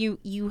 No,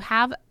 you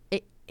have,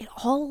 it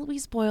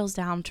always boils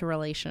down to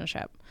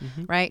relationship,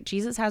 right?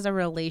 Jesus has a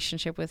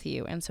relationship with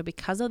you. And so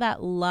because of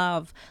that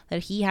love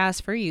that he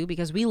has for you,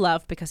 because we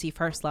love because he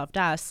first loved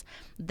us,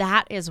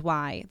 that is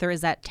why there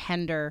is that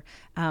tender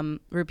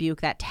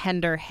rebuke, that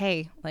tender,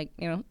 hey,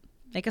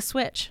 make a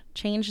switch,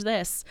 change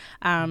this,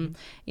 and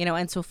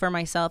so for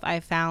myself, I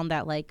found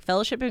that like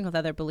fellowshipping with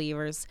other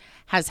believers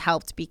has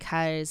helped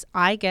because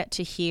I get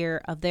to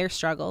hear of their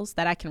struggles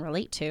that I can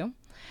relate to.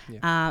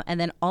 Yeah. And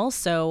then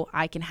also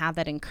I can have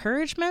that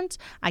encouragement.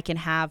 I can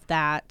have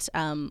that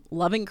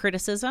loving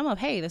criticism of,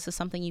 hey, this is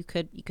something you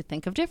could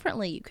think of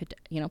differently. You could,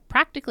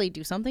 practically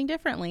do something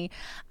differently.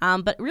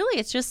 But really,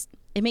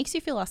 it makes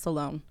you feel less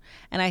alone.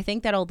 And I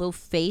think that although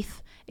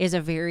faith is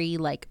a very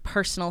like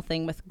personal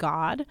thing with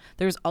God,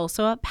 there's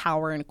also a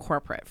power in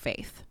corporate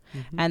faith.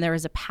 And there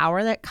is a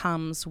power that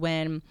comes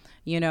when,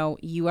 you're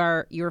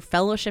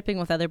fellowshipping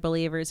with other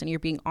believers and you're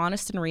being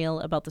honest and real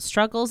about the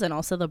struggles and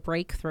also the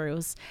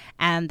breakthroughs.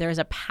 And there's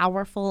a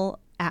powerful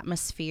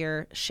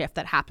atmosphere shift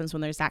that happens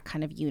when there's that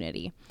kind of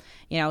unity,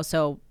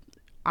 so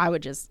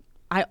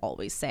I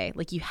always say,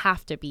 like, you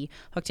have to be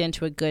hooked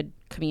into a good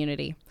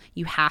community.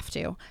 You have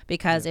to,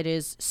 because it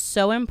is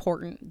so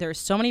important. There's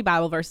so many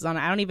Bible verses on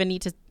it. I don't even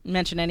need to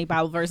mention any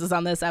Bible verses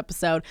on this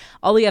episode.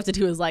 All you have to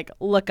do is like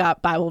look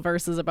up Bible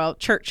verses about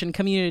church and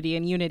community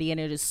and unity, and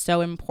it is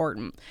so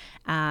important.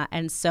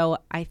 And so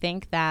I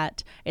think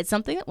that it's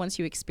something that once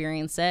you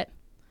experience it,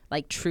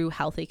 like true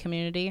healthy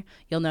community,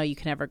 you'll know you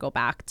can never go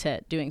back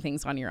to doing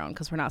things on your own,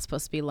 because we're not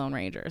supposed to be Lone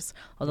Rangers,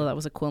 although that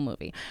was a cool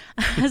movie.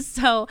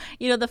 So,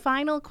 the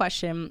final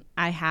question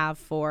I have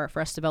for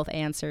us to both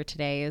answer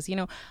today is,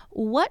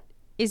 what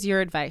is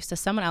your advice to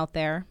someone out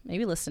there,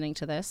 maybe listening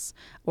to this,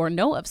 or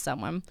know of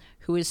someone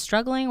who is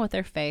struggling with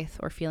their faith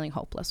or feeling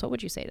hopeless? What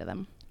would you say to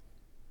them?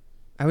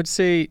 I would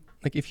say,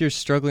 like, if you're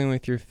struggling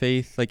with your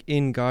faith, like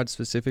in God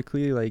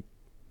specifically, like,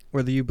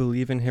 whether you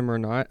believe in him or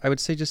not, I would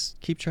say just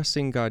keep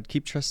trusting God.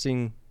 Keep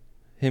trusting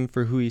him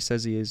for who he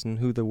says he is and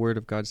who the word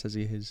of God says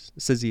he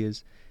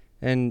is.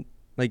 And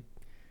like,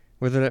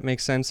 whether that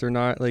makes sense or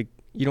not, like,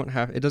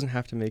 it doesn't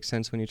have to make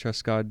sense when you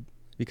trust God,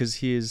 because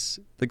he is,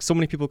 like, so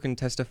many people can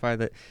testify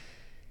that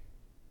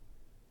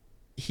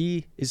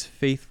he is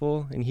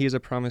faithful, and he is a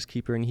promise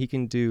keeper, and he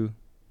can do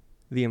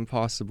the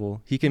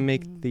impossible. He can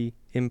make the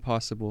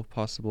impossible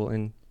possible,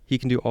 and he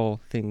can do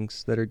all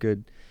things that are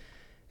good.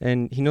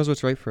 And he knows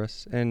what's right for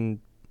us. And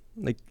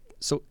like,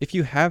 so if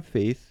you have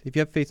faith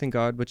in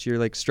God, but you're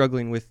like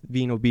struggling with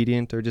being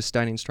obedient or just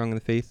standing strong in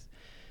the faith,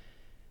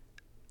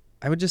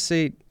 I would just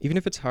say, even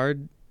if it's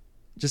hard,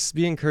 just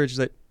be encouraged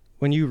that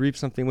when you reap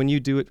something, when you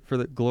do it for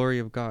the glory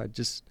of God,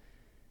 just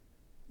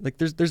like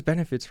there's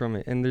benefits from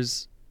it, and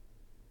there's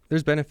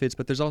benefits,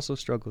 but there's also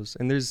struggles,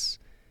 and there's,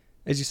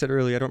 as you said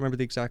earlier, I don't remember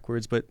the exact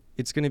words, but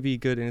it's going to be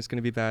good and it's going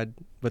to be bad,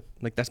 but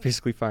like that's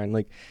basically fine.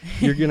 Like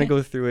you're going to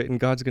go through it, and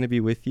God's going to be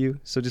with you.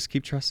 So just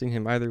keep trusting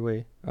him either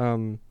way,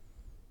 and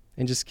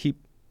just keep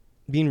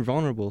being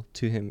vulnerable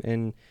to him,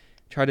 and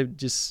try to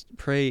just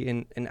pray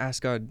and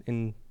ask God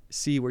and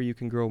see where you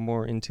can grow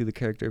more into the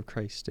character of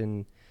Christ,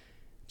 and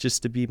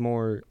just to be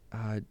more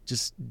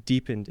just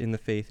deepened in the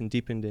faith and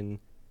deepened in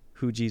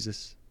who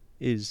Jesus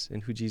is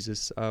and who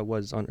Jesus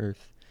was on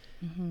earth.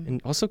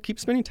 And also keep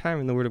spending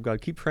time in the Word of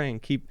God. Keep praying.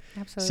 Keep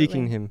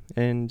seeking him,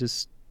 and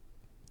just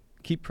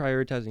keep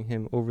prioritizing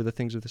him over the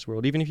things of this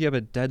world. Even if you have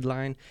a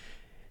deadline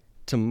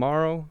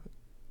tomorrow,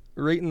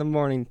 right in the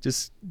morning,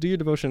 just do your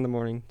devotion in the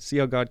morning. See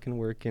how God can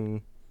work,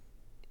 and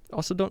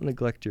also don't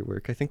neglect your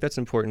work. I think that's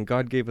important.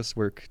 God gave us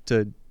work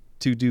to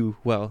do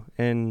well,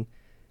 and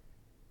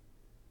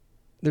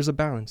there's a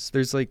balance.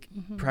 There's like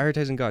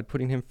prioritizing God,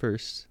 putting him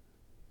first,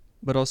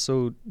 but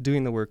also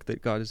doing the work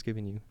that God has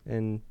given you.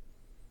 And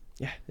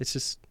yeah,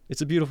 it's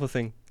a beautiful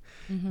thing,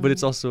 but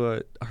it's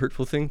also a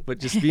hurtful thing. But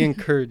just be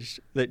encouraged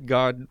that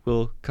God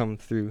will come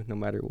through no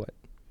matter what.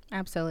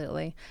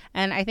 Absolutely.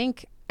 And I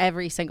think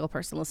every single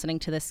person listening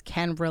to this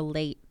can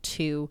relate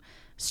to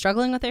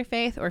struggling with their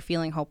faith or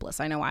feeling hopeless.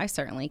 I know I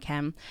certainly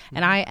can.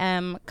 And I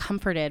am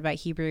comforted by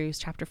Hebrews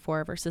chapter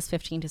 4, verses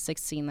 15 to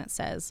 16 that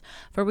says,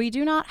 "For we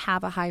do not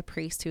have a high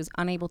priest who is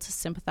unable to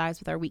sympathize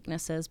with our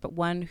weaknesses, but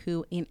one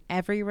who in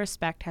every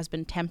respect has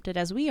been tempted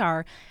as we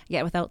are,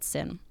 yet without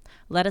sin.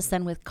 Let us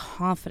then with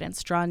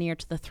confidence draw near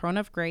to the throne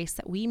of grace,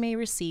 that we may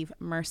receive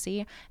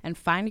mercy and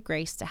find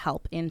grace to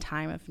help in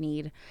time of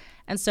need."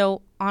 And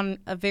so on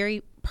a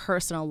very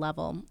personal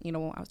level, you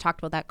know, I talked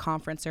about that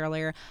conference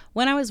earlier.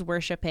 When I was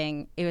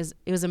worshiping, it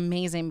was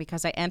amazing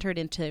because I entered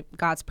into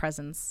God's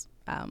presence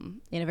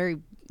in a very,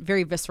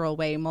 very visceral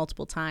way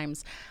multiple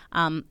times.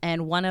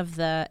 And one of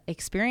the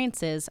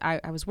experiences,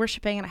 I was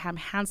worshiping and I had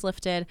my hands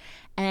lifted,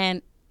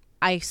 and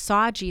I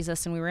saw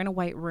Jesus, and we were in a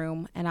white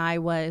room, and I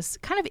was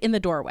kind of in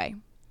the doorway,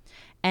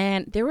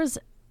 and there was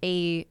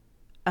a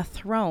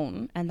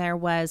throne, and there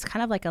was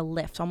kind of like a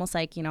lift, almost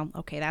like, you know,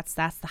 okay, that's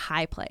the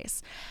high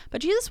place.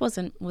 But Jesus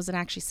wasn't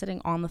actually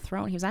sitting on the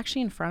throne. He was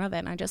actually in front of it,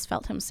 and I just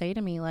felt him say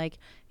to me, like,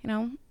 you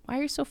know, "Why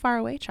are you so far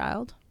away,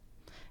 child?"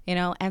 You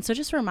know, and so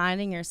just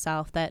reminding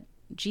yourself that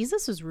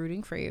Jesus is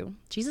rooting for you.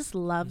 Jesus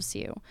loves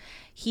you.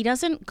 He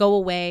doesn't go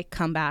away,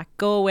 come back,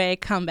 go away,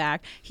 come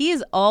back. He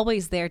is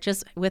always there,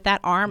 just with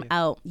that arm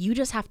out. You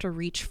just have to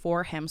reach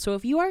for him. So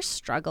if you are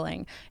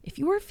struggling, if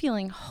you are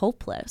feeling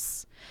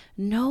hopeless,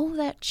 know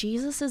that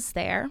Jesus is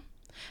there.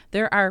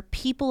 There are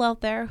people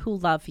out there who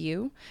love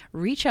you.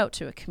 Reach out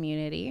to a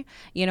community,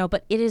 you know,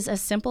 but it is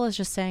as simple as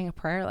just saying a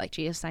prayer like,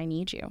 "Jesus, I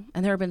need you."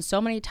 And there have been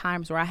so many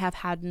times where I have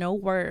had no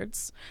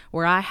words,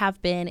 where I have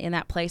been in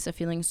that place of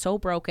feeling so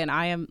broken.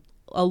 I am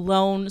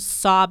alone,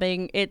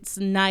 sobbing. It's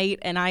night,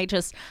 and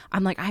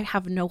I'm like, I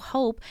have no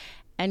hope.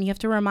 And you have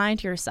to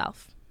remind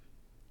yourself,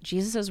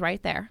 Jesus is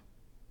right there.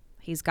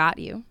 He's got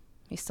you.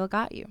 He's still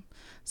got you.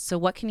 So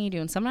what can you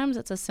do? And sometimes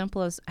it's as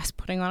simple as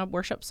putting on a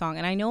worship song.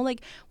 And I know, like,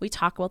 we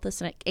talk about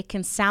this, and it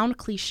can sound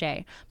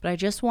cliche, but I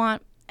just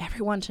want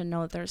everyone to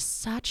know that there's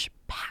such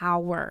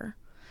power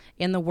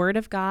in the Word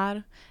of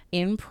God,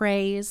 in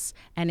praise,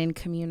 and in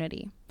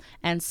community.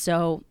 And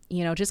so,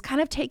 you know, just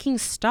kind of taking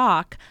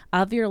stock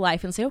of your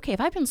life and say, okay,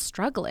 if I've been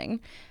struggling,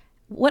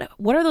 what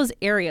are those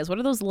areas? What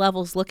are those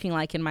levels looking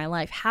like in my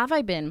life? Have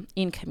I been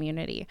in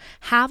community?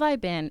 Have I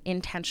been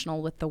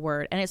intentional with the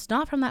Word? And it's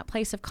not from that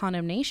place of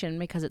condemnation,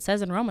 because it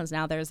says in Romans,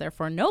 "Now there is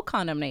therefore no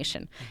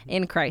condemnation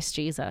in Christ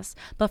Jesus,"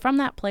 but from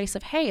that place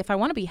of, hey, if I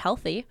want to be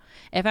healthy,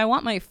 if I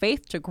want my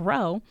faith to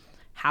grow,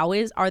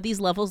 are these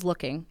levels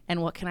looking, and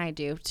what can I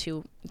do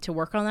to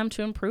work on them,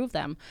 to improve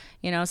them?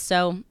 You know,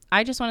 so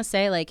I just want to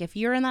say, like, if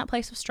you're in that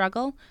place of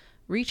struggle,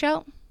 reach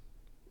out,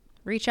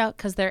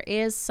 because there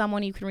is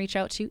someone you can reach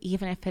out to,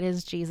 even if it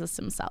is Jesus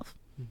himself,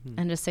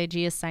 and just say,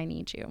 "Jesus, I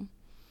need you."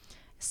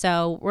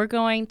 So we're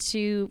going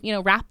to, you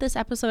know, wrap this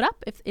episode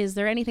up. Is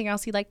there anything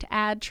else you'd like to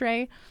add,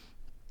 Trey?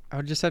 I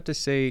would just have to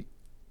say,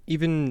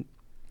 even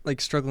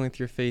like struggling with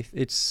your faith,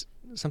 it's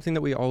something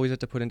that we always have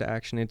to put into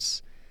action.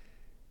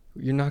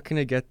 You're not going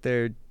to get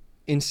there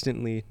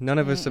instantly. None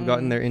of us have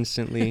gotten there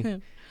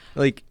instantly.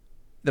 Like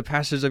the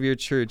pastors of your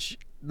church,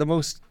 the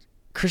most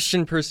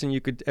Christian person you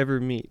could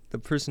ever meet, the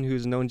person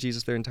who's known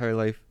Jesus their entire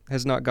life,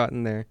 has not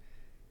gotten there,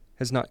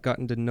 has not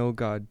gotten to know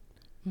God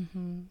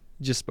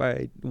just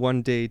by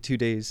 1 day, 2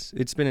 days.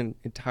 It's been an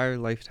entire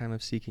lifetime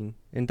of seeking.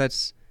 And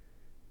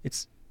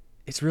it's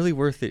really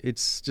worth it.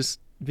 It's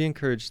just be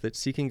encouraged that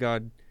seeking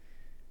God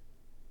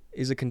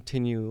is a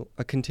continual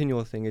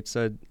thing. It's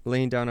a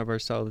laying down of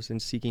ourselves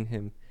and seeking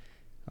him.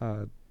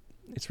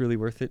 It's really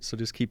worth it. So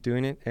just keep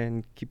doing it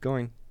and keep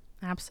going.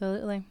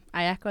 Absolutely.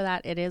 I echo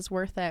that. It is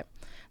worth it.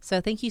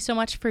 So thank you so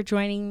much for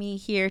joining me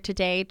here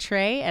today,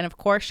 Trey. And of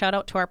course, shout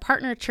out to our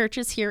partner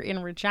churches here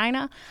in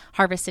Regina,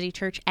 Harvest City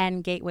Church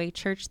and Gateway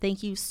Church.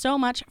 Thank you so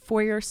much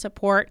for your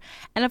support.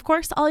 And of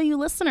course, all you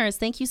listeners,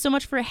 thank you so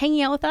much for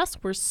hanging out with us.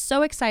 We're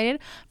so excited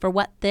for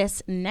what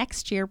this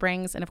next year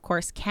brings. And of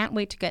course, can't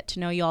wait to get to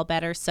know you all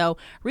better. So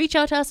reach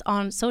out to us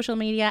on social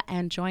media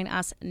and join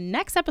us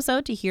next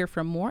episode to hear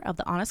from more of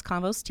the Honest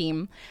Convos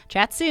team.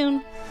 Chat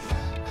soon.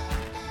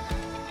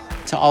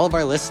 To all of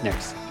our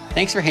listeners,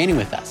 thanks for hanging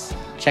with us.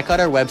 Check out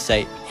our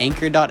website,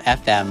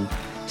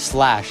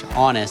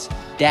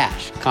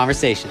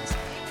 anchor.fm/honest-conversations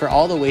for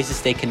all the ways to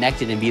stay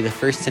connected and be the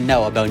first to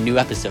know about new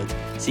episodes.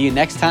 See you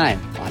next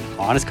time on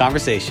Honest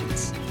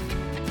Conversations.